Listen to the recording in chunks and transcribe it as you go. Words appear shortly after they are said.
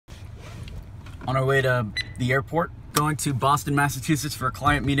On our way to the airport, going to Boston, Massachusetts for a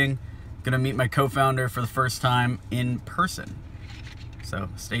client meeting. Gonna meet my co-founder for the first time in person. So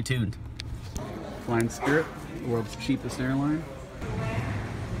stay tuned. Flying Spirit, the world's cheapest airline.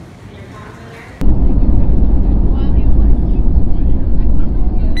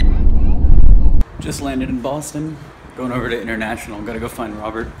 Just landed in Boston, going over to International. Gotta go find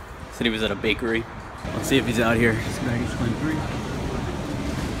Robert. Said he was at a bakery. Let's see if he's out here. It's baggage claim 3.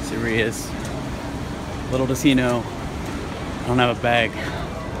 See where he is. Little does he know, I don't have a bag.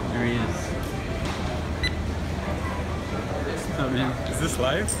 There he is. What's up, man? Is this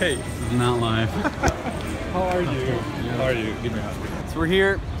live? Hey. This is not live. How are you? Yeah. How are you? Give me a hug. So we're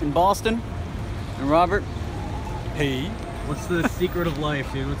here in Boston, and Robert. Hey. What's the secret of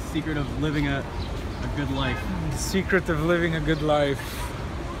life, dude? What's the secret of living a good life? The secret of living a good life.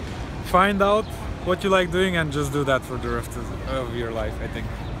 Find out what you like doing and just do that for the rest of your life, I think.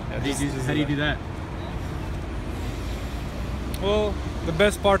 Yeah, How do you do that? Well, the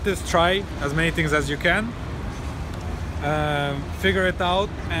best part is try as many things as you can. Figure it out,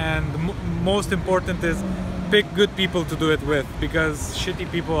 and the most important is pick good people to do it with, because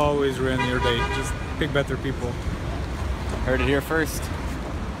shitty people always ruin your day. Just pick better people. Heard it here first.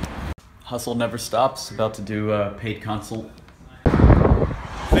 Hustle never stops. About to do a paid consult.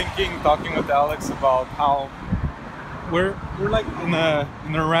 Talking with Alex about how we're like in a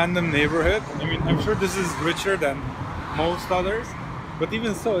random neighborhood. I mean, I'm sure this is richer than most others, but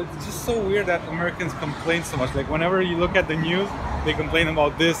even so, it's just so weird that Americans complain so much. Like whenever you look at the news, they complain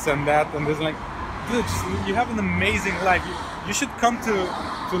about this and that and this. Like, dude, you have an amazing life. You should come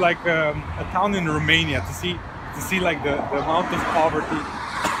to like a town in Romania to see like the amount of poverty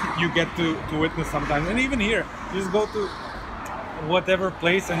you get to witness sometimes. And even here, you just go to whatever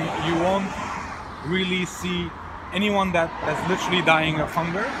place and you won't really see anyone that's literally dying of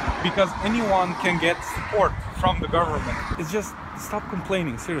hunger, because anyone can get support from the government. It's just, stop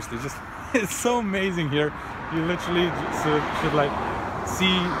complaining, seriously. Just, it's so amazing here. You literally should like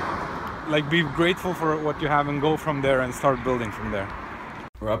see, like be grateful for what you have and go from there and start building from there.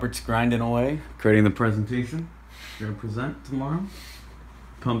 Robert's grinding away, creating the presentation. You're gonna present tomorrow?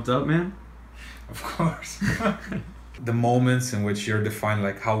 Pumped up, man? Of course. The moments in which you're defined,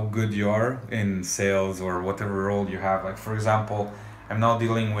 like how good you are in sales or whatever role you have. Like for example, I'm now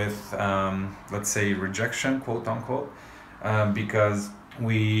dealing with let's say rejection, quote unquote, because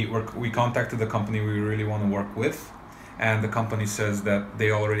we contacted the company we really want to work with, and the company says that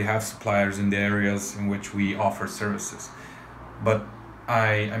they already have suppliers in the areas in which we offer services. But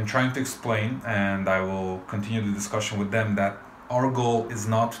I'm trying to explain, and I will continue the discussion with them, that our goal is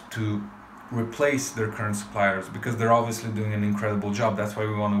not to replace their current suppliers, because they're obviously doing an incredible job. That's why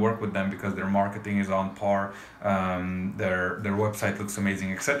we want to work with them, because their marketing is on par, their website looks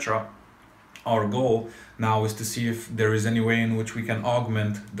amazing, etc. Our goal now is to see if there is any way in which we can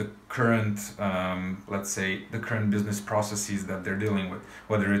augment the current, let's say, the current business processes that they're dealing with,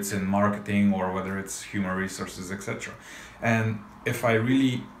 whether it's in marketing or whether it's human resources, etc. And if I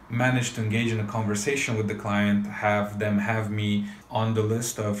really manage to engage in a conversation with the client, have me on the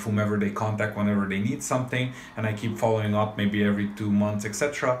list of whomever they contact whenever they need something, and I keep following up maybe every 2 months,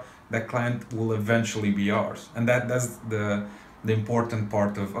 etc., that client will eventually be ours. And that's the important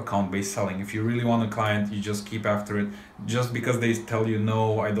part of account-based selling. If you really want a client, you just keep after it. Just because they tell you,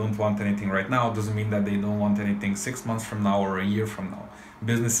 no, I don't want anything right now, doesn't mean that they don't want anything 6 months from now or a year from now.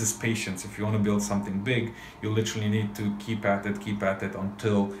 Business is patience. If you want to build something big, you literally need to keep at it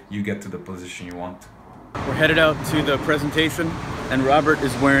until you get to the position you want. We're headed out to the presentation, and Robert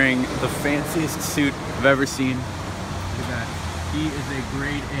is wearing the fanciest suit I've ever seen. Look at that. He is a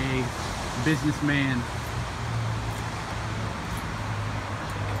grade A businessman.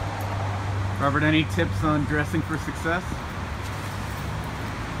 Robert, any tips on dressing for success?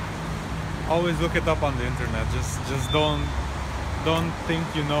 Always look it up on the internet. Just don't think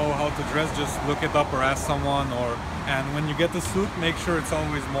you know how to dress. Just look it up or ask someone. And when you get the suit, make sure it's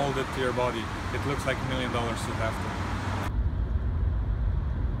always molded to your body. It looks like $1 million suit after.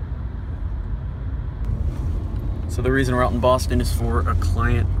 So the reason we're out in Boston is for a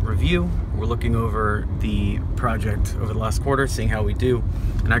client review. We're looking over the project over the last quarter, seeing how we do,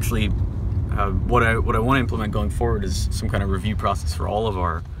 and actually what I want to implement going forward is some kind of review process for all of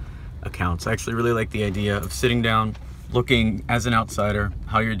our accounts. I actually really like the idea of sitting down, looking as an outsider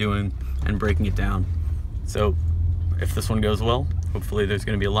how you're doing, and breaking it down. So if this one goes well, hopefully there's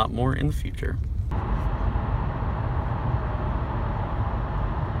going to be a lot more in the future.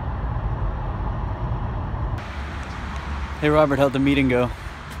 Hey Robert, how'd the meeting go?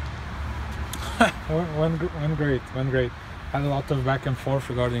 Went great. had a lot of back and forth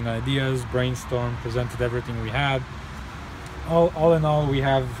regarding ideas, brainstorm, presented everything we had. All in all, we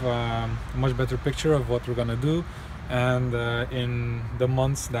have a much better picture of what we're gonna do, and in the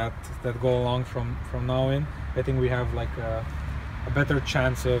months that go along from now in, I think we have like a better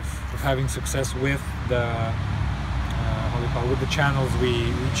chance of having success with the with the channels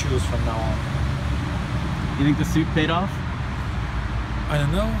we choose from now on. You think the suit paid off? I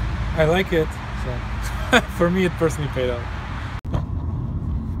don't know. I like it, so for me it personally paid off.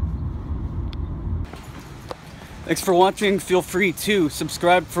 Thanks for watching. Feel free to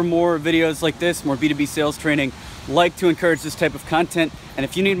subscribe for more videos like this, more B2B sales training, like to encourage this type of content. And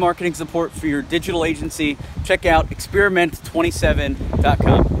if you need marketing support for your digital agency, check out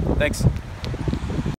experiment27.com. Thanks.